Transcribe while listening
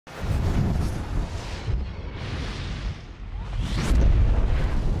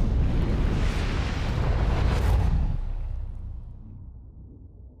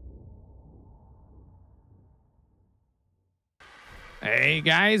Hey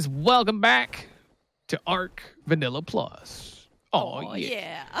guys, welcome back to ARK Vanilla Plus. Oh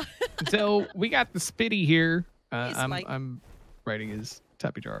yeah. So we got the Spitty here. Mike. I'm writing his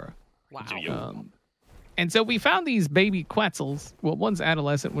Tapijara. Wow. And so we found these baby Quetzals. Well, one's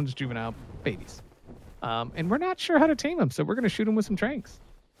adolescent, one's juvenile babies. And we're not sure how to tame them, so we're going to shoot them with some tranks.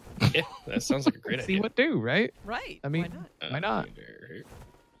 Yeah, that sounds like a great See idea. what do, right? Right. I mean, why not? why not?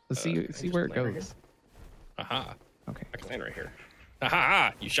 Let's see where it goes. Aha. Okay. I can land right here.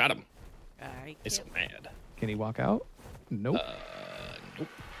 Aha! You shot him. I He's can't. mad. Can he walk out? Nope. Nope.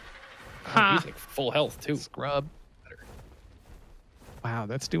 Ha! Oh, he's like full health too. Scrub. Wow,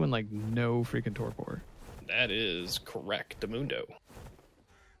 that's doing like no freaking torpor. That is correct, Mundo.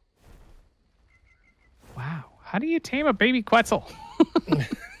 Wow. How do you tame a baby Quetzal?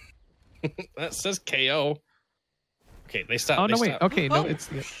 That says KO. Okay, they stopped. Oh, no, they wait. stopped. Okay, no, Oh. it's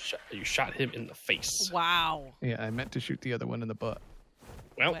the... You shot him in the face. Wow. Yeah, I meant to shoot the other one in the butt.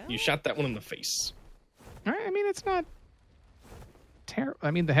 Well, Well. you shot that one in the face. All right, I mean, it's not terrible. I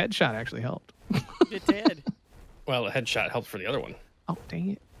mean, the headshot actually helped. It did. Well, a headshot helped for the other one. Oh,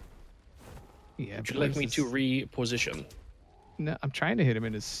 dang it. Yeah, Would you but like this me is- to reposition? No, I'm trying to hit him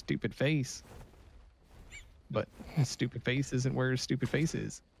in his stupid face. But his stupid face isn't where his stupid face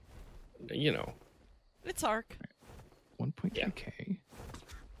is. You know. It's ARK. 1.2k.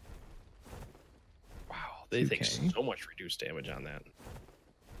 Wow, they take 2K. so much reduced damage on that.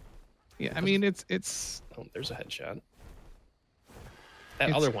 Yeah, I mean, it's Oh, there's a headshot. That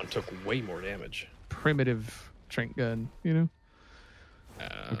It's- other one took way more damage. primitive trank gun, you know?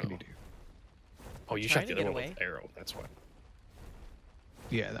 What can Oh, you do? oh, you Trying shot to the other get one away. with arrow. That's why.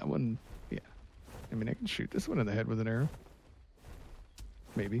 Yeah, that one, yeah. I mean, I can shoot this one in the head with an arrow.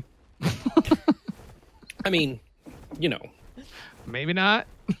 Maybe. I mean, you know, Maybe not.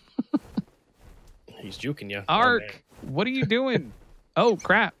 he's juking you. ARK, what are you doing? Oh,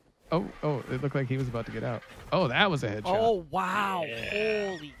 crap. Oh, it looked like he was about to get out. Oh, that was a headshot. Oh wow. Yeah.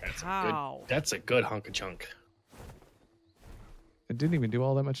 Holy That's cow. That's a good hunk of chunk. It didn't even do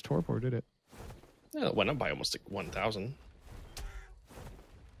all that much torpor, did it? Yeah, it went up by almost like 1,000.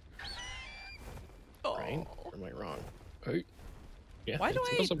 Oh. Right? Or am I wrong? Right? Yeah, Why do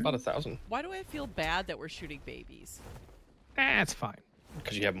it I- was about 1,000 Why do I feel bad that we're shooting babies? That's fine.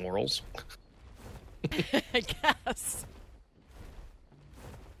 because you have morals. I guess.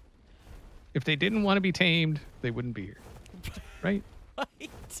 If they didn't want to be tamed, they wouldn't be here. Right? Right.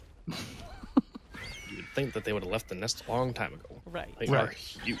 You would think that they would have left the nest a long time ago. Right. They Right. are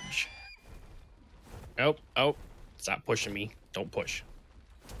huge. Oh, stop pushing me. Don't push.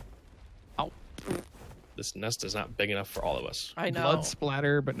 Oh. This nest is not big enough for all of us. I know. Blood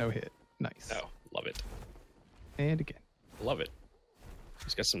splatter, but no hit. Nice. Oh, love it. And again. Love it.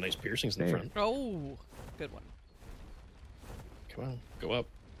 He's got some nice piercings in the There. front. Oh, good one. Come on, go up.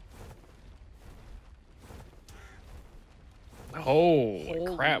 Oh,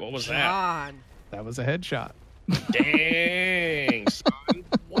 Holy crap. What was that? John. That was a headshot. Dang, son.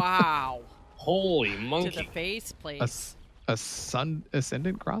 Wow. Holy To the monkey. face A, place. s- a sun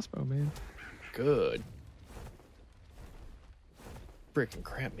ascendant crossbow, man. Good. Freaking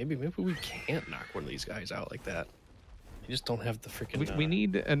crap. Maybe we can't knock one of these guys out like that. You just don't have the freaking... We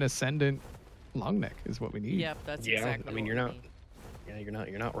need an ascendant long neck is what we need. Yep, that's Yeah, exactly I mean, what you're we not... need. Yeah,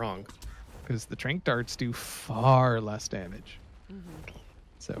 you're not wrong. Because the trank darts do far less damage. Mhm.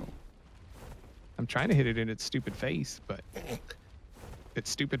 So I'm trying to hit it in its stupid face, but its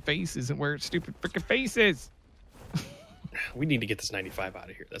stupid face isn't where its stupid freaking face is. We need to get this 95 out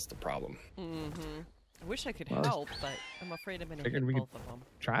of here. That's the problem. Mhm. I wish I could Well, help, but I'm afraid I'm going to figured hit we could- both of them.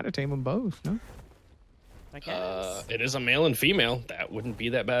 Try to tame them both, no? I guess. It is a male and female. That wouldn't be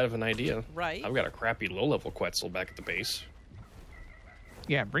that bad of an idea. Right. I've got a crappy low-level Quetzal back at the base.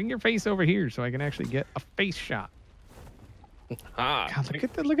 Yeah, bring your face over here so I can actually get a face shot. Ah,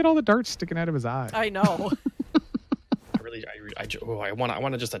 God, look at all the darts sticking out of his eye. I know. I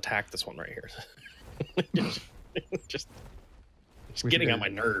want to just attack this one right here. just With getting your- on my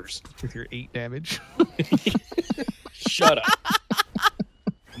nerves. With your 8 damage. Shut up.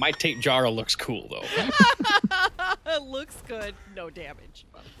 My tape Jaro looks cool though. It looks good. No damage.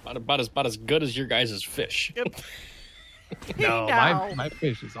 About as good as your guys' fish. No, No. my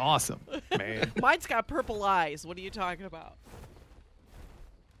fish is awesome, man. Mine's got purple eyes. What are you talking about?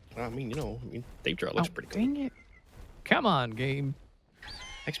 I mean, tape Jaro looks Oh, pretty good. dang it. Come on, game.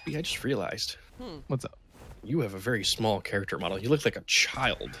 XP, I just realized What's up? you have a very small character model. You look like a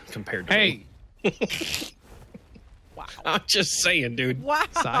child compared to Hey, me. Wow. I'm just saying, dude. Wow.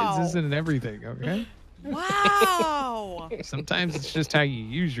 size isn't everything, okay? Wow. Sometimes it's just how you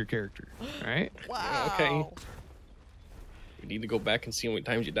use your character, right? Wow. Okay. We need to go back and see how many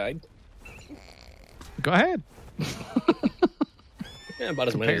times you died. Go ahead. Yeah, about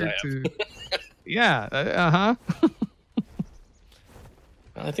as many as I have. Yeah. Uh-huh.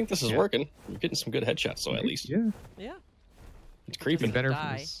 I think this is working. You're getting some good headshots, so at least. Yeah. Yeah. It's creeping. Better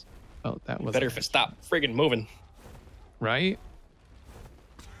Die. for this. Oh, that was Better if it stopped friggin' moving. right.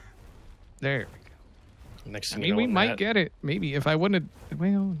 There we go. Next I thing mean, you know, we in might that- get it. Maybe if I wouldn't have.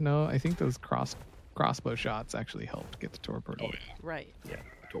 Well, no, I think those crossbow shots actually helped get the torpedo. Oh, yeah. Right. Yeah.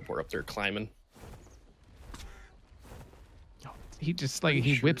 Torpor up there climbing. He just like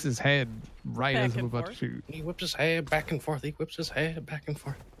he whips his head right Back as I'm and about forth. to shoot. He whips his head back and forth. He whips his head back and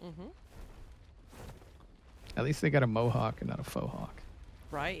forth. Mm-hmm. At least they got a mohawk and not a faux hawk.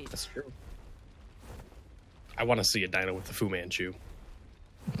 Right. That's true. I want to see a dino with the Fu Manchu.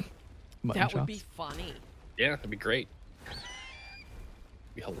 Mutton That would chops. be funny. Yeah, that'd be great.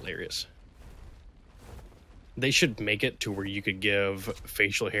 Be hilarious. They should make it to where you could give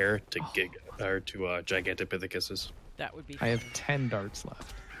facial hair to Gigantopithecus. That would be I funny. have 10 darts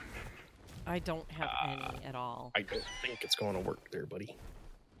left. I don't have any at all. I don't think it's going to work there, buddy.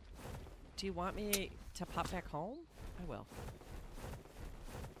 Do you want me to pop back home? I will.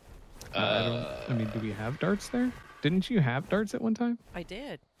 I mean, do we have darts there? Didn't you have darts at one time? I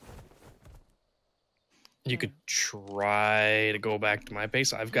did. You could try to go back to my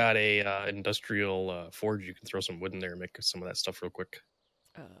base. I've got a industrial forge. You can throw some wood in there and make some of that stuff real quick.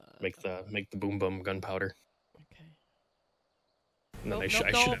 Make the boom boom gunpowder. Okay. And then Nope, I should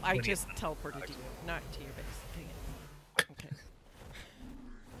nope, have I plenty- just teleported to you, not to your base. Dang it. Okay.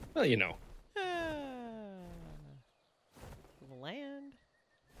 Well, you know. Land.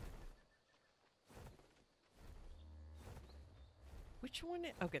 Which one?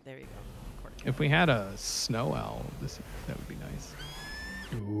 Okay, there you go. Corner. If we had a snow owl, that would be nice.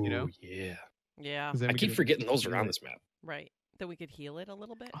 Ooh, know? yeah. Yeah. 'Cause then I we keep could- forgetting those around this map. Right. Then we could heal it a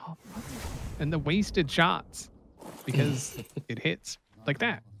little bit. Oh, and the wasted shots because it hits like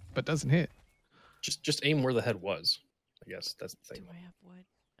that, but doesn't hit. Just aim where the head was. I guess that's the Do thing. I have wood?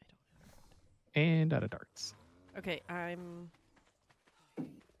 I don't have wood. And out of darts. Okay, I'm.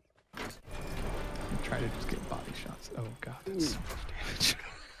 Try to just get body shots. Oh god, that's so much damage.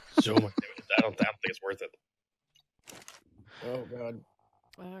 So much damage. I don't think it's worth it. Oh god.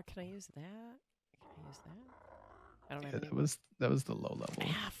 Can I use that? Can I use that? I don't Yeah, have any. that was the low level.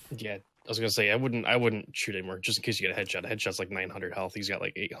 F. Yeah, I was gonna say I wouldn't shoot anymore just in case you get a headshot. A headshot's like 900 health. He's got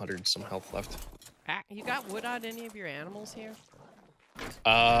like 800 some health left. Ah, you got wood on any of your animals here? You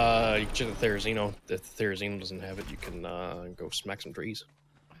can check the Therizino. If the Therizino doesn't have it, you can go smack some trees.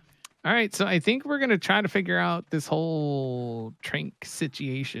 All right, so I think we're gonna try to figure out this whole trank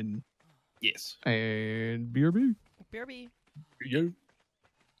situation. Yes. And BRB. BRB, Yeah.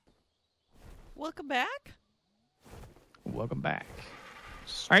 welcome back. Welcome back.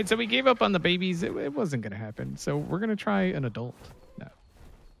 All right, so we gave up on the babies. It wasn't gonna happen. So we're gonna try an adult now.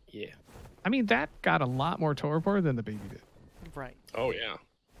 Yeah. I mean, that got a lot more torpor than the baby did. Right. Oh yeah.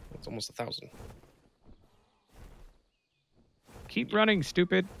 It's almost 1,000. Keep running,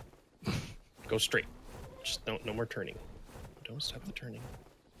 stupid. Go straight. Just no more turning. Don't stop the turning.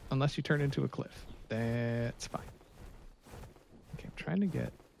 Unless you turn into a cliff. That's fine. Okay, I'm trying to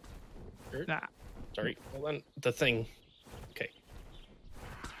get. Ah, Sorry. Hold on. The thing. Okay.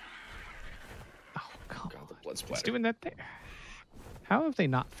 oh, come God, the on. blood It's splatter. doing that there. How have they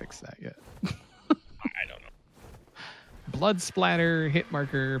not fixed that yet? I don't know. Blood splatter, hit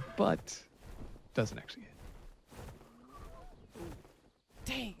marker, but doesn't actually hit.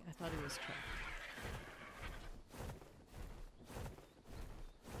 Dang, I thought he was trapped.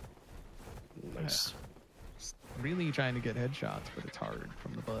 Nice. Just really trying to get headshots, but it's hard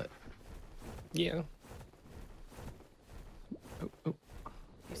from the butt. Yeah. Oh,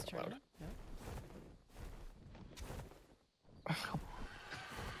 He's turning. No? come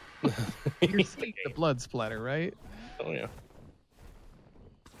on. You're seeing the blood splatter, right? Oh yeah.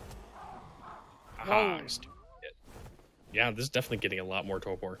 Whoa. Aha, stupid shit. Yeah, this is definitely getting a lot more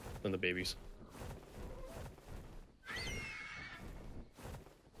torpor than the babies.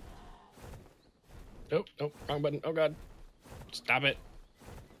 Nope, nope, wrong button. Oh god. Stop it.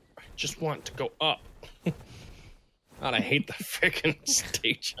 I just want to go up. God, I hate the freaking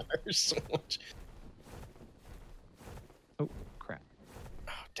stage jars so much. Oh, crap.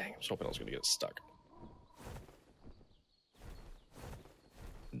 Oh, dang, I was hoping I was going to get stuck.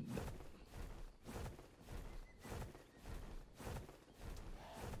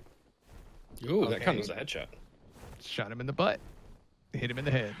 Ooh, that Okay. counts as a headshot. Shot him in the butt. Hit him in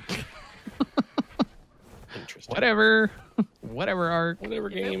the head. Interesting. Whatever. Whatever, ARK. Whatever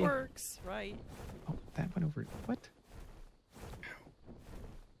If it game. works, right? Oh, that went over. What?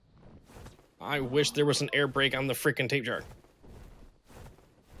 I wish there was an air brake on the freaking tape jar.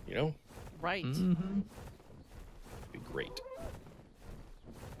 You know? Right. Mm-hmm. Be great.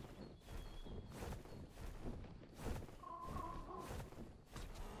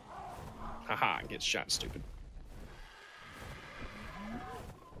 Haha, get shot, stupid.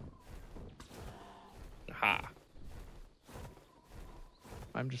 Aha.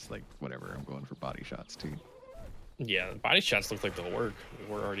 I'm just like, whatever. I'm going for body shots too. Yeah, the body shots look like they'll work.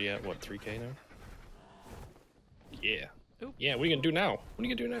 We're already at, what, 3K now? Yeah. Oop. Yeah, what are you going to do now? What are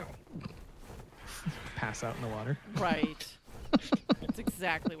you going to do now? Pass out in the water. Right. That's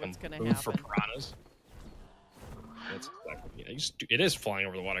exactly what's going to Move for happen. piranhas. That's exactly, yeah, it is flying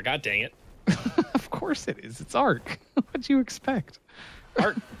over the water. God dang it. Of course it is. It's ARK. What'd you expect?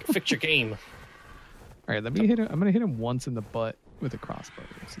 Art, fix your game. All right, let me hit him. I'm gonna hit him once in the butt with a crossbow.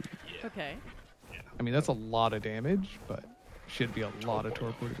 See. Yeah. Okay. I mean, that's a lot of damage, but should be a lot of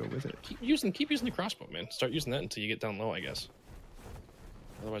torpor to go with it. Keep using the crossbow, man. Start using that until you get down low, I guess.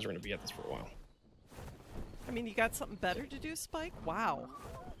 Otherwise, we're gonna be at this for a while. I mean, you got something better to do, Spike? Wow.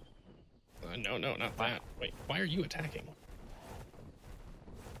 No, not that. Wait, why are you attacking?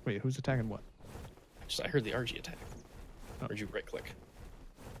 Wait, who's attacking what? I heard the RG attack. Oh. Or did you right click?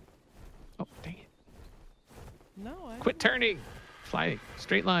 Oh, dang it. No, I Quit turning. Fly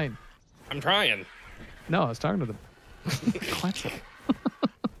straight line. I'm trying. No, I was talking to the Quetzal.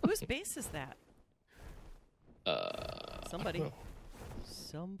 Whose base is that? Somebody. I don't know.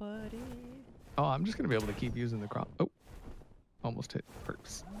 Somebody. Oh, I'm just gonna be able to keep using the cross. Oh, almost hit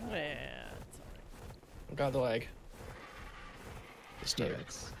perks. Yeah, it's all right. Oh god, the lag. It's Yeah, dead.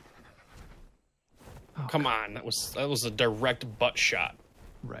 it's... Oh, Come on, that was a direct butt shot.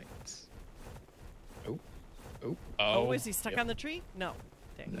 right. Oh, is he stuck on the tree? No.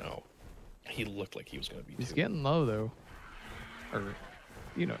 Dang. No, he looked like he was gonna be. He's too. getting low though. Or,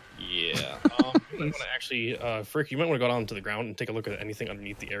 you know. Yeah. You might wanna actually, Frick, you might want to go down to the ground and take a look at anything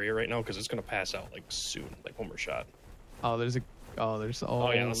underneath the area right now because it's gonna pass out like soon, like one more shot. Oh, there's a. Oh, there's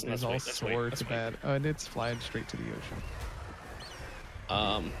all. yeah, that's there's all right, that's right, sorts that's of right. bad. Oh, and it's flying straight to the ocean.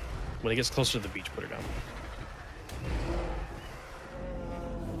 When it gets closer to the beach, put her down.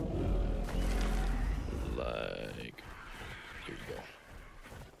 Like, here you go.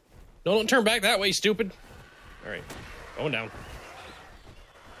 No, don't turn back that way, stupid. All right, going down.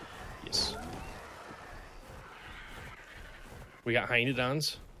 Yes. We got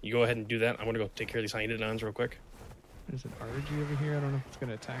hyenodons. You go ahead and do that. I'm gonna go take care of these hyenodons real quick. There's an RG over here. I don't know if it's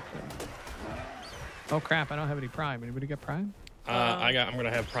gonna attack them. Oh crap! I don't have any prime. Anybody got prime? I'm gonna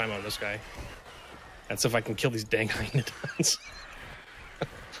have prime on this guy. That's if I can kill these dang hyenodons.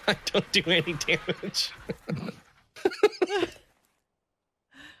 I don't do any damage.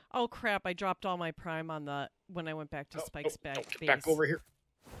 Oh crap! I dropped all my prime on the when I went back to Spike's no, base. get back over here.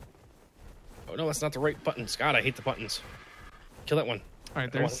 Oh no, that's not the right buttons. God, I hate the buttons. Kill that one. All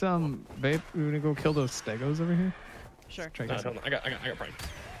right, there's some. Babe, we gonna go kill those stegos over here. Sure. Try to No, get some. I got prime.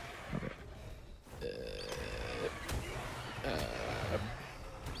 Okay.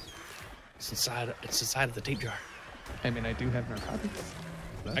 It's inside of the tape jar. I mean, I do have narcotics.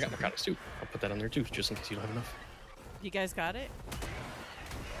 I got narcotics too. I'll put that on there too, just in case you don't have enough. You guys got it?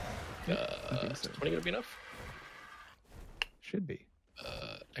 I think Is so. 20 gonna be enough? Should be.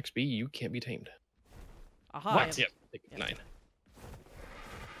 XB, you can't be tamed. Aha. What? Yep. Yep. 9.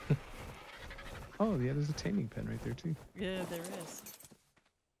 Oh, yeah, there's a taming pen right there too. Yeah, there is.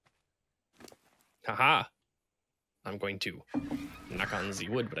 Haha. I'm going to knock on the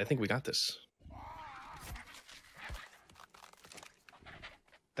wood, but I think we got this.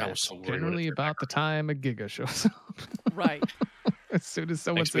 That was so weird when it Generally turned about the back time a Giga shows up. Right. As soon as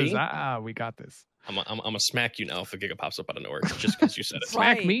someone XP? says, we got this. I'm gonna smack you now if a Giga pops up out of nowhere, just because you said it.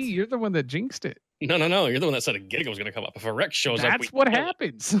 Right. Smack me, you're the one that jinxed it. No. You're the one that said a Giga was gonna come up. If a Rex shows up, That's what kill it.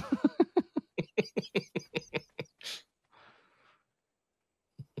 happens.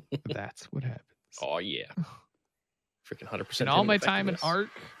 That's what happens. Oh yeah. Freaking 100%. And all my time in ARK,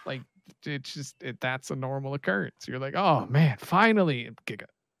 like, it's just, that's a normal occurrence. You're like, oh man, finally, Giga.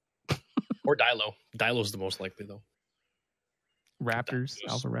 Or Dilo. Dilo's the most likely though. Raptors,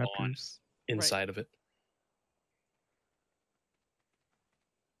 That Alpha was Raptors. Inside of it.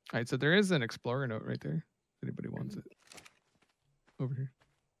 All right, so there is an Explorer note right there. If anybody wants it. Over here.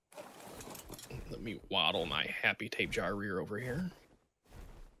 Let me waddle my happy tape jar rear over here.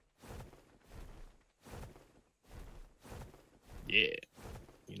 Yeah.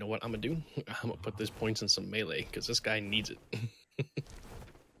 You know what I'm gonna do? I'm gonna put these points in some melee because this guy needs it.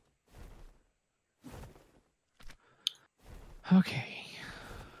 Okay.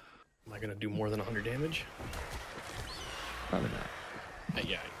 Am I gonna do more than 100 damage? Probably not.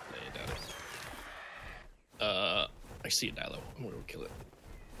 Yeah, I doubt it. I see a Dilo. I'm gonna go kill it.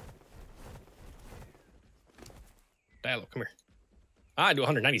 Dilo, come here. I do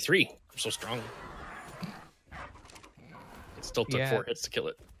 193. I'm so strong. It still took 4 hits to kill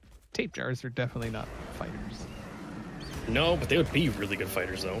it. Tape jars are definitely not fighters. No, but they would be really good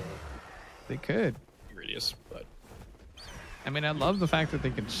fighters, though. They could. Radius, but I mean, I love the fact that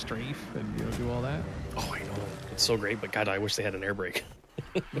they can strafe and do all that. oh, I know it's so great. But God, I wish they had an air brake.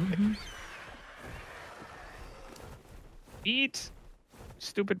 Eat,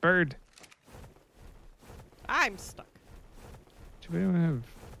 stupid bird. I'm stuck. Do we don't have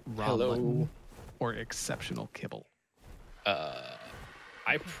raw Hello. mutton or exceptional kibble?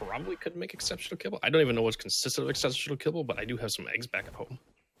 I probably could make exceptional kibble. I don't even know what's consistent of exceptional kibble, but I do have some eggs back at home.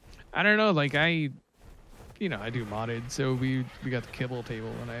 I don't know. Like I do modded, so we got the kibble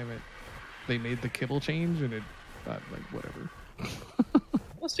table, and I haven't. They made the kibble change, and it like whatever.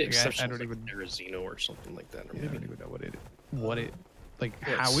 Let's say Like, exceptional. I don't even Nerazino or something like that. I don't even know what it like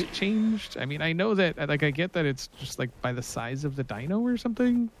Let's how see. it changed. I mean, I know that like I get that it's just like by the size of the dino or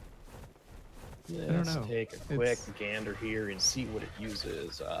something. Let's know. take a quick gander here and see what it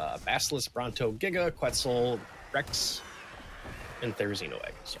uses. Basilisk, Bronto, Giga, Quetzal, Rex, and Therizino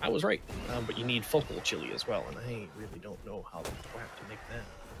egg. So I was right, but you need focal chili as well, and I really don't know how the crap to make that.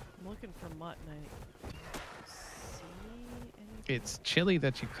 I'm looking for mutton. I see anything? It's chili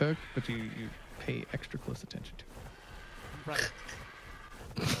that you cook, but you pay extra close attention to. Right.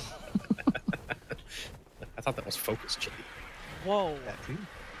 I thought that was focus chili. Whoa. That too.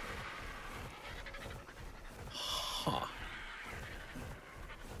 Huh.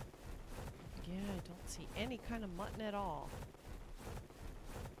 Yeah, I don't see any kind of mutton at all.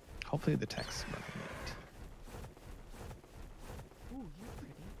 Hopefully the text's running late. Ooh, you're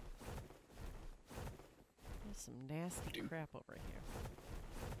pretty. There's some nasty crap over here.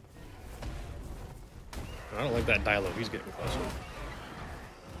 I don't like that Dilo. He's getting closer.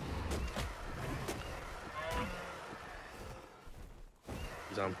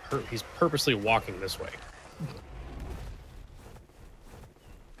 He's purposely walking this way.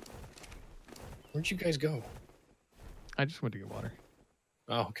 Where'd you guys go? I just went to get water.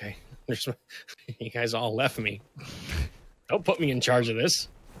 Oh, okay. You guys all left me. Don't put me in charge of this.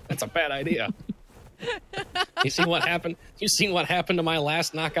 That's a bad idea. You seen what happened? You seen what happened to my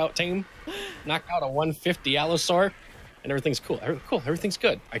last knockout team? Knocked out a 150 Allosaur, and everything's cool. Cool, everything's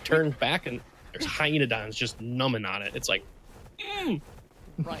good. I turned back, and there's hyaenodons just numbing on it. It's like,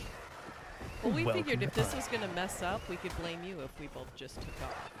 Right. Well, we Welcome figured if to this was going to mess up, we could blame you if we both just took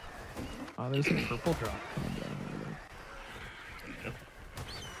off. Oh, there's a purple drop coming down over there.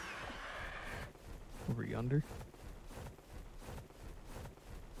 Over yonder.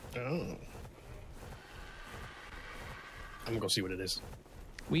 Oh. I'm gonna go see what it is.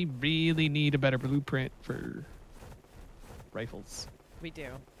 We really need a better blueprint for rifles. We do.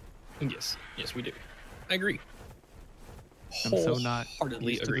 Yes, we do. I agree. I'm so not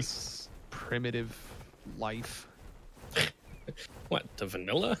Wholeheartedly used to agree. this primitive life. What, the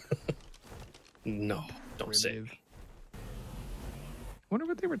vanilla? No, don't say. Primitive. Wonder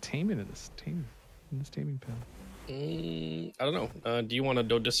what they were taming in this taming pen. I don't know. Do you want a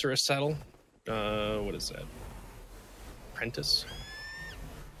Dodicerus saddle? What is that? Apprentice?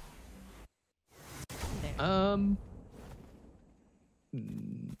 Nah.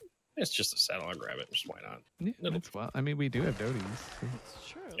 It's just a saddle. I'll grab it. Just why not? Yeah, that's well. I mean, we do have Dodies. So It's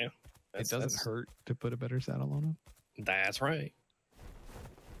true. Yeah. it doesn't hurt to put a better saddle on them. That's right.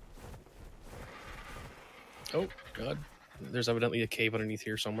 Oh, God. There's evidently a cave underneath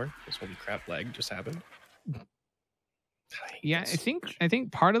here somewhere. This holy crap lag just happened. Yeah, I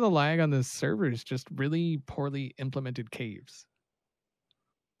think part of the lag on this server is just really poorly implemented caves.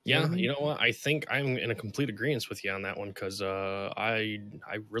 Yeah, you know what? I think I'm in a complete agreement with you on that one because I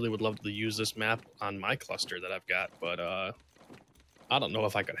really would love to use this map on my cluster that I've got, but I don't know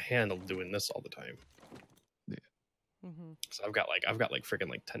if I could handle doing this all the time. Mm-hmm. So I've got like freaking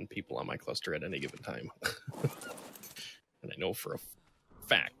like 10 people on my cluster at any given time, and I know for a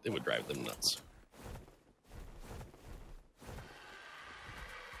fact it would drive them nuts.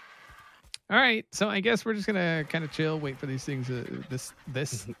 All right, so I guess we're just gonna kind of chill, wait for these things, this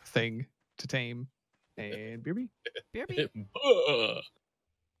thing to tame, and BRB. BRB,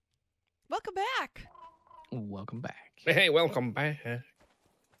 welcome back. Welcome back. Hey, welcome back.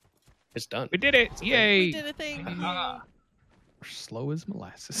 It's done. We did it! Yay! We did a thing. Ah. We're slow as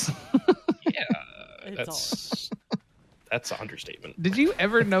molasses. Yeah, that's an understatement. Did you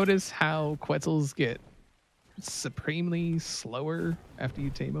ever notice how Quetzals get supremely slower after you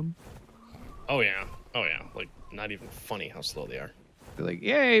tame them? Oh yeah. Like not even funny how slow they are. They're like,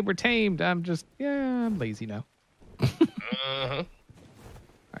 "Yay, we're tamed." I'm lazy now. Uh-huh.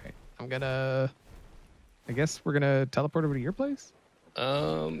 All right, I guess we're gonna teleport over to your place.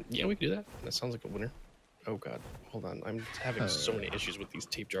 Yeah, we can do that. That sounds like a winner. Oh god, hold on. I'm having so many issues with these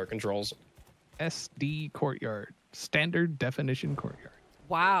tape jar controls. SD courtyard, standard definition courtyard.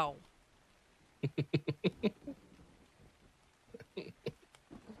 Wow.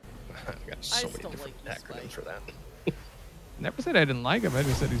 I've got so many still different like you, acronyms for that. Never said I didn't like him. I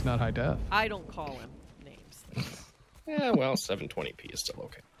just said he's not high def. I don't call him names. Yeah, well, 720p is still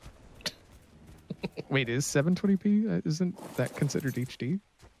okay. Wait, is 720p? Isn't that considered HD?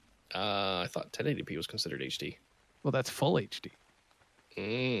 I thought 1080p was considered HD. Well, that's full HD.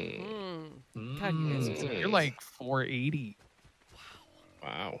 God, you guys are so You're like 480.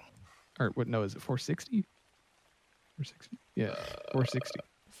 Wow. Or what? No, is it 460? 460? Yeah, 460.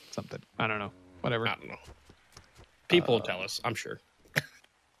 Something. I don't know. Whatever. I don't know. People will tell us, I'm sure.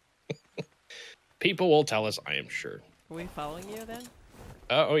 People will tell us, I am sure. Are we following you then?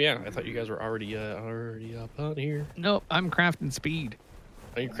 Oh yeah, I thought you guys were already up on here. Nope, I'm crafting speed.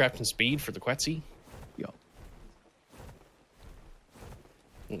 Are you crafting speed for the Quetzal? Yo.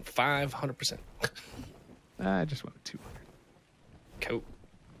 500%. I just want a 200. Cool.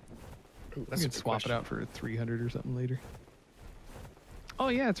 Ooh, I that's a can good swap question. it out for a 300 or something later. Oh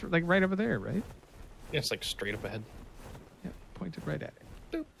yeah, it's like right over there, right? Yeah, it's like straight up ahead. Yeah, pointed right at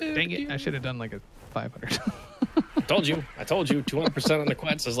it. Dang it! I should have done like a 500. I told you, 200% on the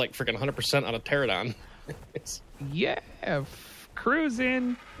Quetz is like freaking 100% on a Pterodon. Yeah,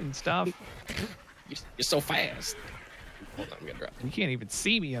 cruising and stuff. You're so fast. Hold on, I'm gonna drop. You can't even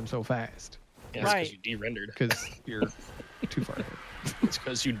see me. I'm so fast. Yeah, Right. it's because you de-rendered. Because you're too far ahead. It's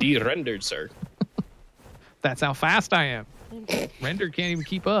because you de-rendered, sir. That's how fast I am. Render can't even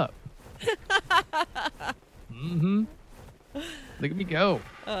keep up. Mm-hmm. Look at me go.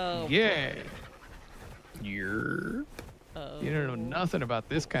 Oh. Yeah. You're... Oh. You don't know nothing about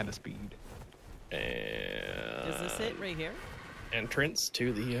this kind of speed. Is this it right here? Entrance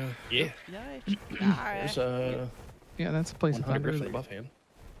to the, yeah. Nice. There's, Yeah, that's a place to 100 find Griffin early. above hand.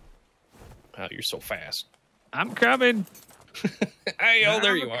 Oh, you're so fast. I'm coming. Hey, oh,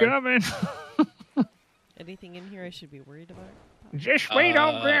 there you I'm are. coming. Anything in here I should be worried about? Just wait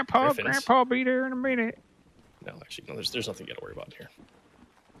on Grandpa. Griffins. Grandpa will be there in a minute. No, actually, no. There's nothing you got to worry about here.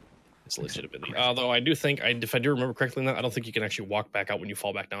 It's legitimately. Although I do think, if I do remember correctly, I don't think you can actually walk back out when you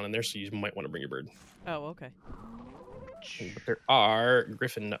fall back down in there. So you might want to bring your bird. Oh, okay. But there are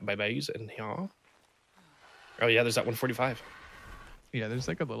Griffin bye-byes in here. Oh yeah, there's that 145. Yeah, there's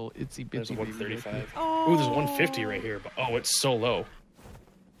like a little itsy bitsy. There's a baby 135. right Oh. Ooh, there's 150 right here. But oh, it's so low.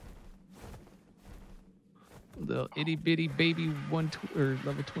 there. Little itty bitty baby or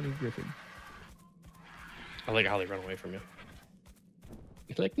level 20 Griffin. I like how they run away from you.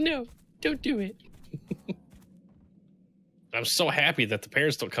 You're like, no, don't do it. I'm so happy that the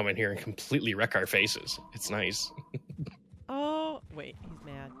parents don't come in here and completely wreck our faces. It's nice. Oh, wait. He's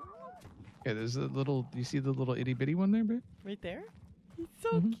mad. Yeah, there's a little. You see the little itty bitty one there, babe? Right there? He's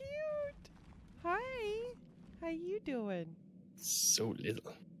so Mhm. cute. Hi. How you doing? So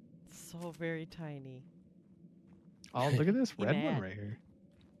little. So very tiny. Oh, look at this He red one mad. right here.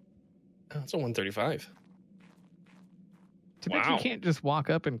 Oh, it's a 135. Too bad Wow. you can't just walk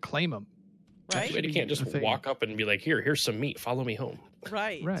up and claim them. Right? Too bad you can't just The thing. walk up and be like, here's some meat. Follow me home.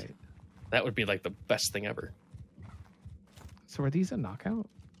 Right. Right. That would be like the best thing ever. So are these a knockout?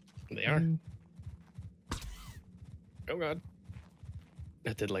 They are. Mm, Oh god.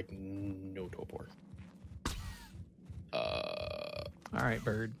 That did like no torpor. All right,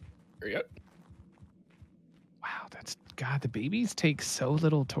 bird. There you go. Wow, that's God. The babies take so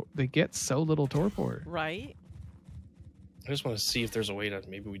little. They get so little torpor. Right? I just want to see if there's a way to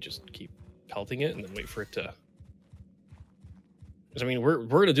maybe we just keep pelting it and then wait for it to. Because I mean, we're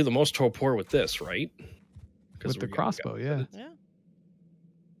gonna do the most torpor with this, right? With the crossbow, yeah. Yeah.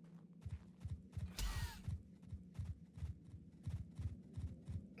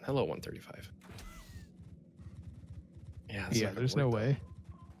 Hello, 135. Yeah. that's Yeah, not gonna there's no work, though. way.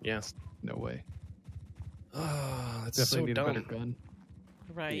 Yeah. No way. Oh, that's Definitely so need a better dumb. gun.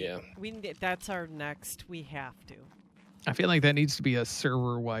 Right. Yeah. That's our next. We have to. I feel like that needs to be a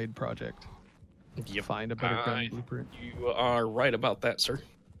server-wide project. Yep. Find a better gun blueprint. You are right about that, sir.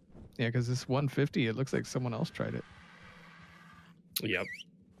 Yeah, because this 150, it looks like someone else tried it. Yep.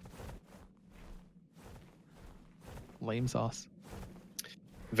 Lame sauce.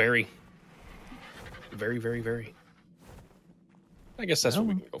 Very. Very, very, very. I guess that's what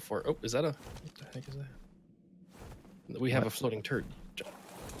we can go for. Oh, is that a... What the heck is that? We have What? a floating turd,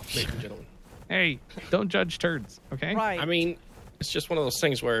 ladies and gentlemen. Hey, don't judge turds, okay? Right. I mean, it's just one of those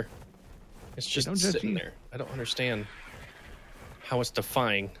things where it's just don't judge sitting you. there. I don't understand. how it's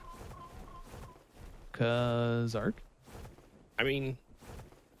defying. Cause ARK. I mean,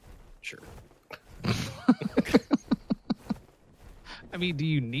 sure. I mean, do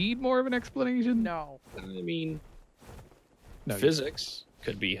you need more of an explanation? No. I mean, No. physics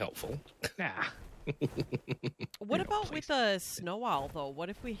could be helpful. Nah. What know, about please. with the snow owl, though? What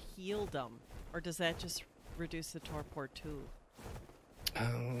if we healed them? Or does that just reduce the torpor, too?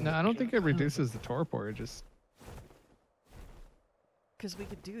 No, I don't think it reduces the torpor. It just Because we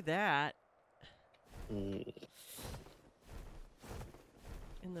could do that Mm,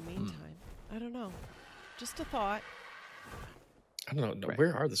 in the meantime. I don't know. Just a thought. I don't know. Right.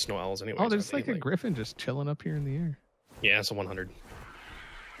 Where are the snow owls anyway? oh, there's like a griffin just chilling up here in the air. Yeah, it's a 100.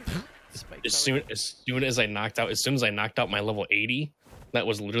 Spikes As already. soon as I knocked out my level 80, that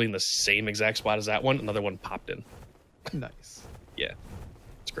was literally in the same exact spot as that one. Another one popped in. Nice. Yeah,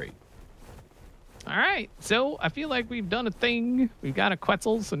 it's great. All right, so I feel like we've done a thing. We've got a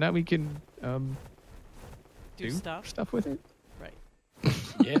Quetzal, so now we can Do stuff? with it. Right.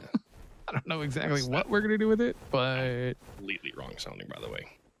 Yeah, I don't know exactly what we're gonna do with it, but completely wrong sounding, by the way.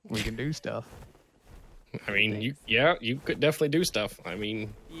 we can do stuff. I mean, you could definitely do stuff. I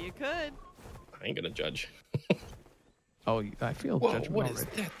mean, You could. I ain't gonna judge. Oh, I feel Whoa, judgment what is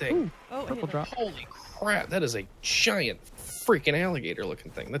already. that thing? Oh, Purple hit it. drop. Holy crap! That is a giant freaking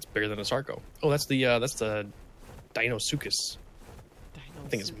alligator-looking thing. That's bigger than a Sarco. Oh, that's the Dinosuchus. Dino That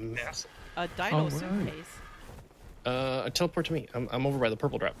thing is suit- massive. A dino Oh, right. suitcase. Teleport to me. I'm over by the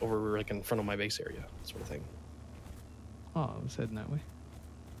purple drop, over like in front of my base area, sort of thing. Oh, I was heading that way.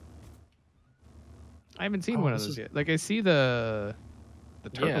 I haven't seen Oh, one of this those is- yet. Like I see the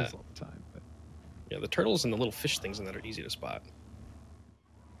turtles Yeah. all the time, but Yeah, the turtles and the little fish things in that are easy to spot.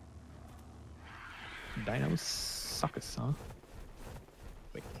 Dinosuchus, huh?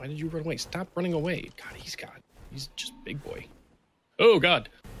 Wait, why did you run away? Stop running away. God, he's just big boy. Oh, God.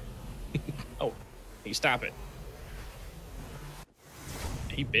 Oh, hey, stop it.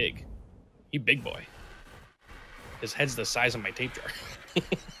 He big. He big boy. His head's the size of my tape jar.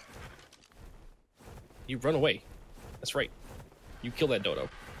 You run away. That's right. You kill that dodo.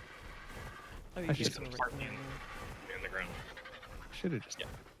 Oh, I you should just have over- parked in the ground. Should have just Yeah.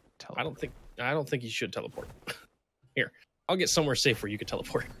 teleported. I don't think you should teleport. Here, I'll get somewhere safe where you can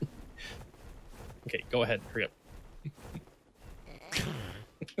teleport. Okay, go ahead. Hurry up.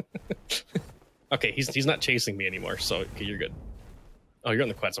 Okay, he's not chasing me anymore, so okay, you're good. Oh, you're on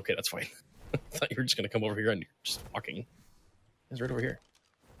the quets. Okay, that's fine. I thought you were just gonna come over here and you're just walking. He's right over here.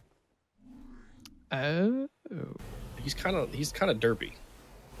 Oh, He's kind of derpy.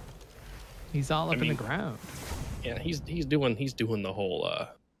 he's all up in mean- the ground. Yeah, he's doing the whole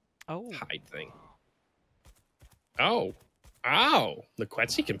Oh. hide thing. Oh, ow! The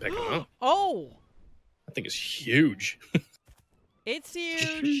Quetzal can pick him up. Oh! That thing is huge. It's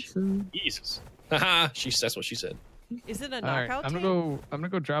huge. Jesus. Haha. That's what she said. Is it a All right, knockout I'm tank? gonna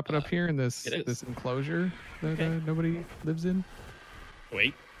go drop it up here in this It is. this enclosure that Okay. nobody lives in.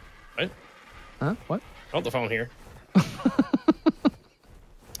 Wait. What? Huh? What? Oh, the phone here.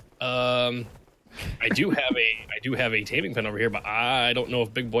 I do have a taming pen over here, but I don't know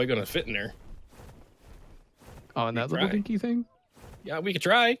if Big Boy gonna fit in there. Oh, and You that little try. dinky thing. Yeah, we could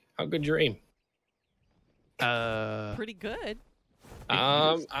try. How good your aim? Pretty good.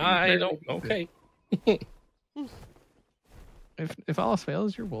 I don't. Okay. If all else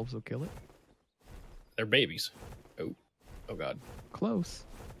fails, your wolves will kill it. They're babies. Oh God. Close.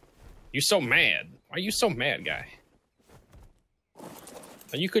 You so mad? Why are you so mad, guy?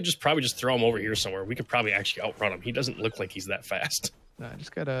 You could probably just throw him over here somewhere. We could probably actually outrun him. He doesn't look like he's that fast. No, I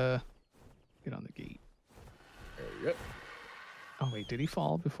just gotta get on the gate. There we go. Oh wait, did he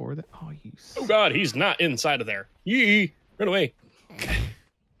fall before that? Oh, you. Oh God, he's not inside of there. Yee! Run away.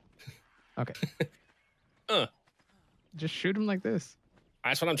 Okay. Uh, Just shoot him like this.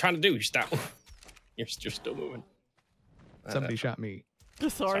 that's what I'm trying to do. You stop. You're still moving. Somebody shot me.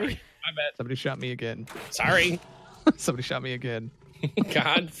 Sorry. My bad. Somebody shot me again. Sorry. Somebody shot me again.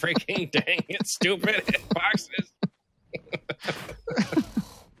 God freaking dang it, stupid boxes.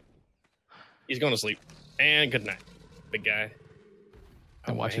 He's going to sleep. And good night, big guy.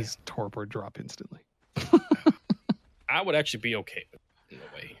 And watch man. his torpor drop instantly. I would actually be okay with it in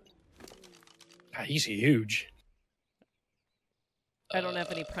a way. God, he's huge. I don't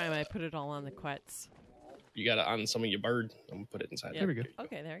have any prime. I put it all on the quets. You got it on some of your bird. I'm going to put it inside. There we go.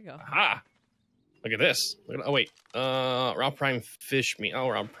 Okay, there you go. Aha! Look at this. Oh, wait. Raw prime fish meat. Oh,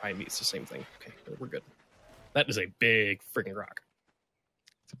 raw prime meat's the same thing. Okay, we're good. That is a big freaking rock.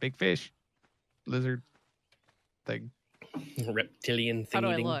 It's a big fish. Lizard thing. Reptilian thing. How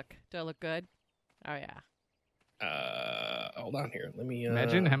do I look? Do I look good? Oh, yeah. Hold on here. Let me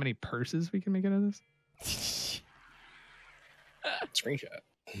Imagine how many purses we can make out of this. screenshot.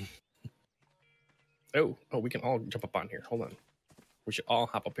 Oh, we can all jump up on here. Hold on. We should all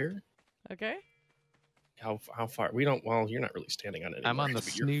hop up here. Okay. How far? We don't. Well, you're not really standing on it. I'm anymore, on the but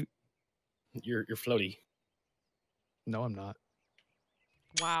snoot. You're floaty. No, I'm not.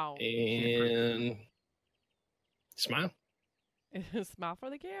 Wow. And smile. Smile for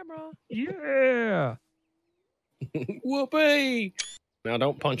the camera. Yeah. Whoopee! Now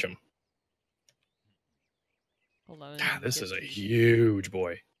don't punch him. Hold on. God, this is a huge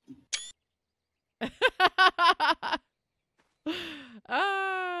boy.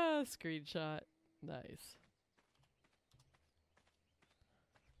 Screenshot. Nice.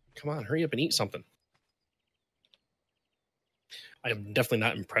 Come on, hurry up and eat something. I am definitely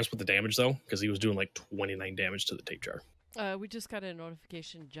not impressed with the damage though, because he was doing like 29 damage to the tape jar. We just got a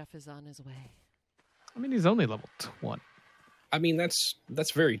notification. Jeff is on his way. I mean, he's only level 20. I mean,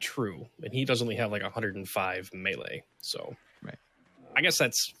 that's very true, and he does only have like 105 melee, so right. I guess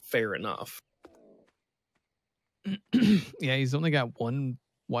that's fair enough. Yeah, he's only got one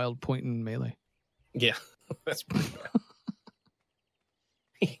wild point in melee. Yeah, that's pretty bad.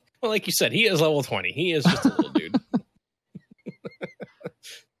 Well, like you said, he is level 20. He is just a little dude.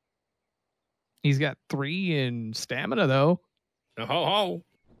 He's got 3 in stamina though. Oh,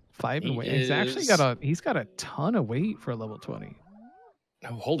 5 in He weight. He's actually got a ton of weight for a level 20.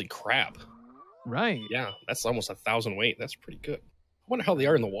 oh, holy crap! Right. Yeah, that's almost 1,000 weight. That's pretty good. I wonder how they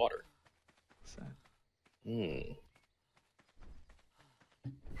are in the water. So,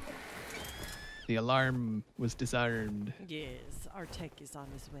 the alarm was disarmed. Yes, our tech is on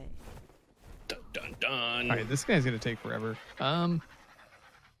his way. Dun dun dun. All right, this guy's gonna take forever.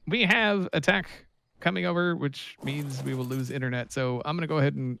 We have attack coming over, which means we will lose internet. So I'm gonna go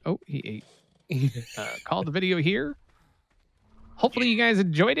ahead and he ate. Call the video here. Hopefully you guys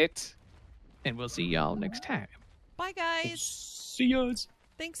enjoyed it, and we'll see y'all next time. Bye, guys. See yous.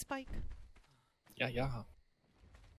 Thanks, Spike. Yeah.